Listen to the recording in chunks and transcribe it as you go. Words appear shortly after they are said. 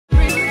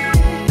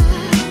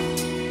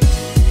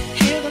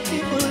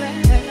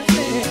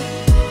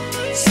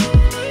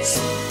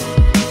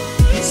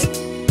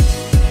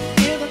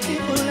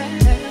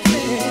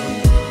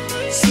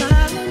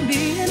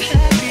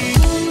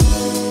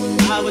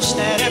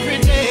every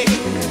day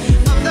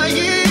of the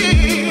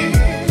year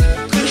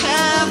could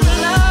have the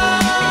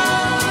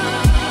love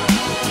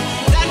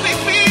that we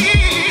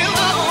feel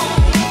on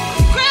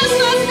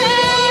Christmas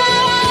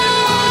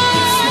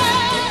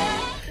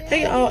Day.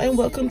 Hey y'all, and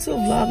welcome to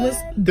Vlogmas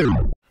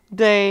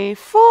Day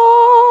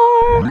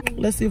 4.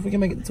 Let's see if we can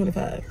make it to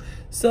 25.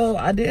 So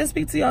I didn't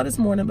speak to y'all this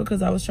morning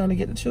because I was trying to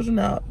get the children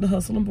out, the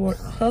hustle and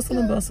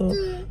bustle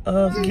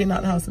of getting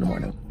out the house in the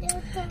morning.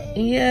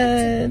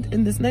 And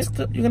in this next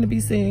clip, you're going to be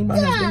seeing my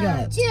husband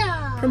got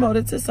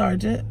promoted to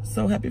sergeant.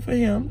 So happy for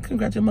him.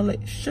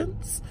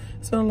 Congratulations.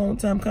 It's been a long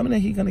time coming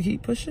and he's going to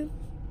keep pushing.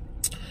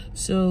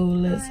 So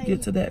let's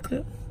get to that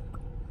clip.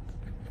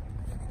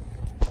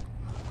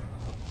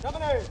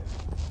 Governor!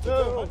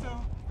 Two,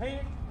 hey,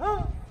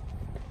 huh?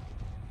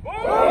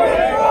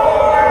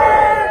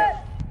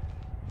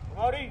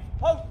 Howdy,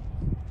 ho!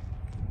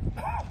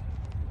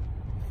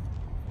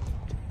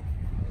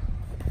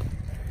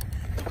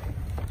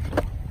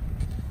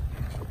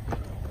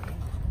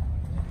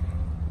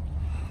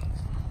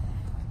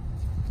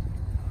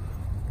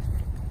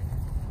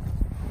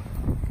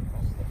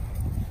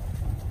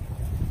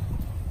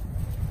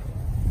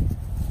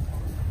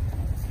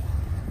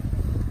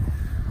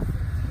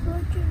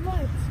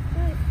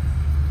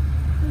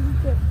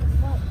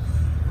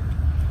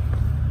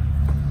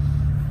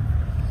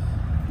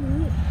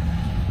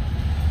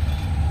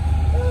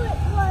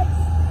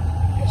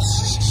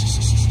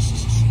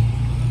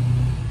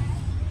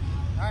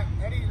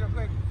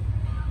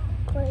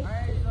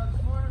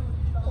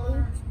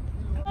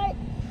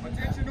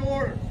 Attention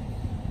order.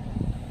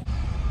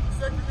 The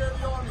Secretary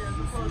of the Army has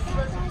reposed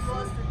special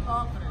trust and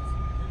confidence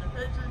in the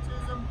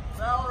patriotism,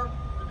 valor,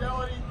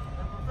 fidelity,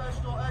 and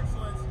professional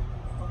excellence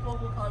of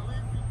Corporal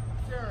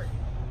LashaTerry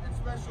and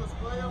Specialist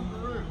Graham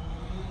Baruch.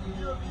 In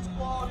view of these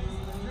qualities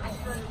and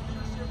demonstrated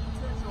leadership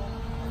potential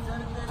and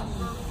dedicated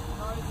service to the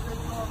United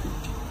States Army,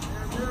 they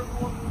are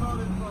therefore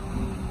promoted from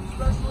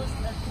Specialist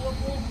and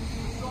Corporal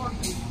to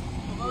Sergeant.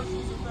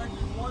 Promotions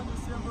effective 1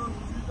 December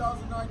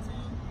 2019.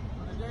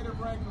 Date of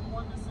rank of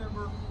 1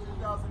 December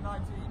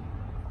 2019.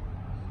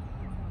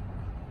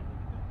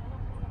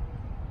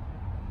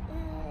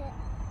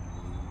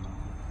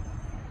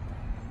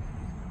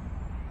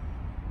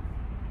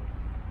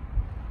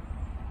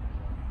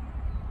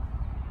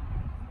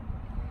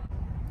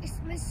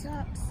 Christmas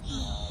sucks.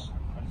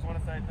 I just want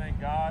to say thank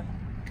God.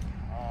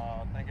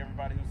 Thank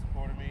everybody who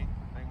supported me.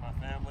 Thank my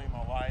family,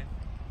 my wife,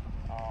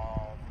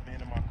 for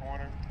being in my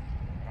corner.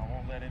 And I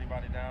won't let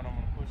anybody down. I'm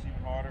going to push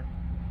even harder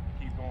and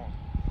keep going.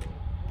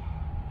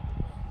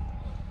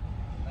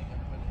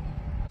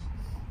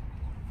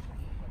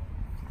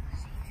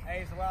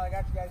 Hey, so while I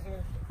got you guys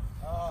here,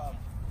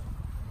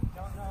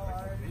 don't know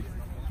already.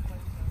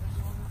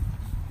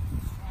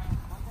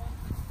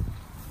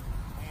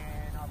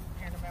 And I'll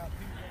hand them out to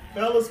you.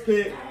 Fellas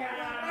pick.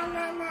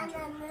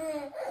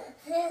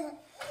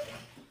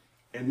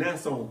 And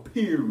that's on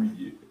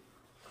period.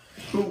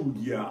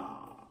 Booyah.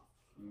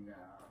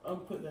 I'm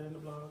putting that in the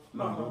vlog.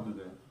 No, don't do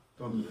that.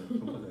 Don't do that.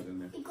 Don't put that in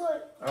there.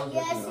 Good.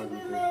 Yes,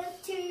 Superman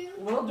too.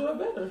 We'll do it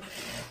better.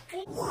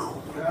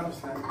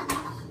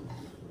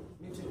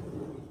 Me too.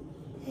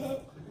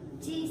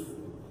 Jeez.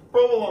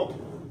 Provolone.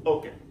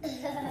 Okay.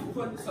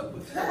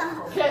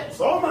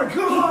 Oh my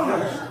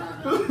gosh!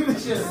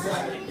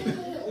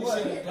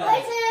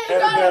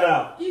 Edit that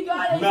out. You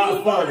got it.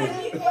 Not funny.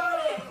 You got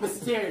it. Mr.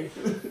 Terry.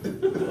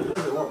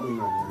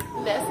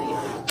 That's it.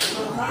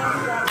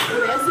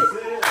 That's it.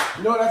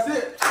 No, that's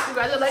it.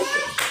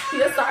 Congratulations.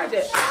 He's a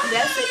sergeant.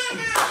 That's it.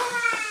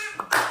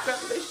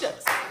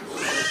 Congratulations.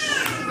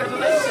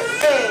 Congratulations.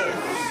 Hey.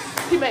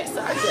 He makes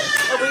sergeant.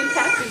 And we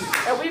happy.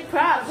 And we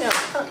proud of him.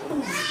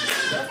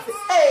 That's it.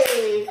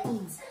 Hey.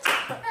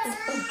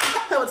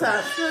 One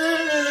time.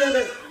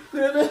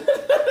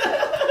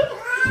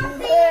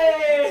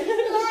 Hey.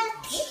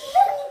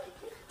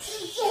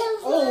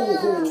 Oh.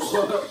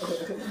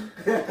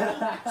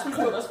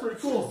 That's pretty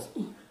cool.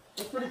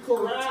 That's pretty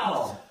cool.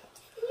 Wow.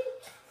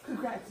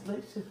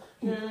 Congratulations.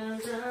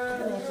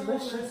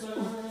 Congratulations.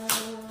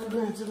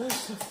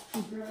 Congratulations.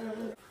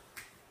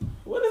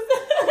 What is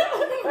that?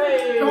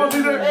 Hey. Come on,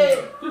 Peter. Hey.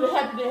 Do the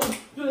happy dance.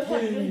 Do the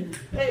happy dance.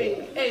 Hey.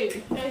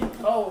 Hey. Hey.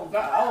 Oh,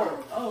 God.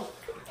 Oh.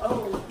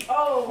 Oh.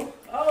 Oh.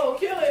 Oh.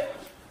 Kill it.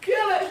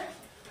 Kill it.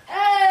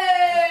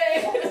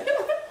 Hey.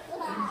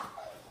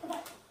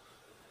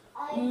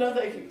 No,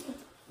 thank you.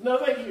 No,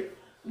 thank you.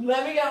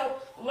 Let me go.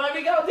 Let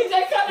me go.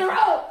 DJ, cut the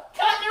rope.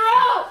 Cut the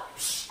rope.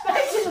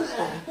 Thank you.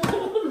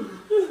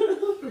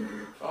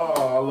 Oh,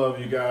 I love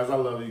you guys. I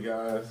love you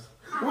guys.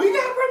 We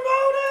got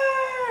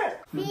promoted!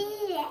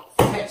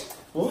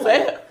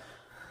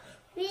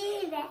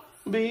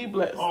 Be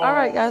blessed. All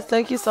right, guys.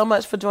 Thank you so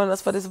much for joining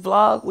us for this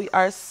vlog. We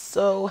are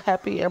so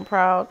happy and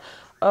proud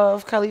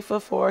of Khalifa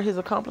for his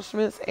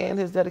accomplishments and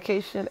his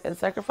dedication and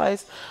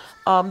sacrifice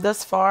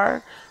thus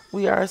far.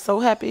 We are so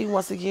happy.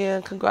 Once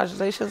again,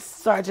 congratulations,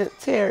 Sergeant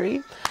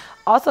Terry.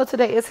 Also,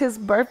 today is his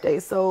birthday,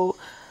 so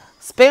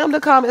Spam the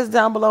comments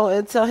down below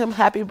and tell him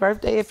happy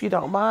birthday if you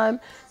don't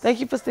mind. Thank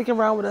you for sticking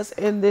around with us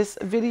in this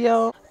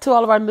video. To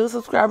all of our new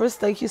subscribers,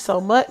 thank you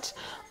so much.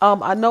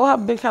 I know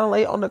I've been kind of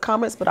late on the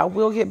comments, but I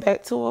will get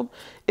back to them.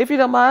 If you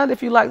don't mind,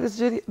 if you like this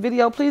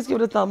video, please give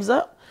it a thumbs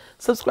up.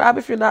 Subscribe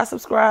if you're not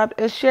subscribed,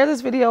 and share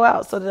this video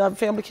out so that our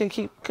family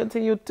can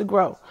continue to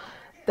grow.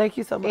 Thank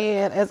you so much.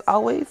 And as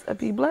always,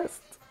 be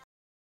blessed.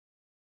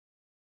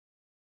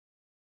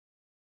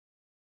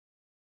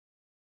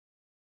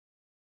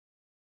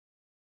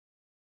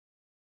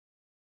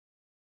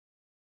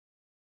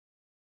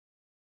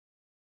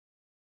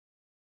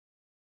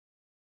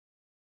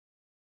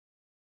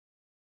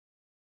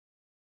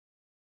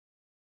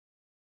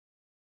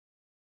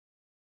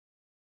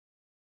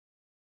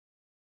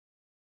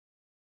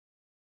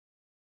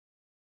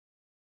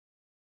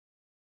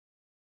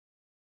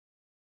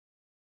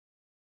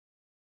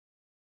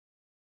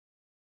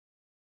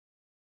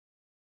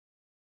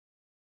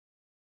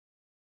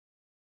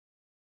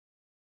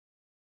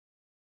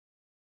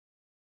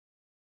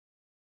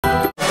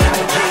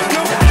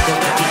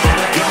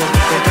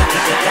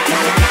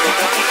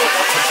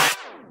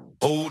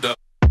 Hold up.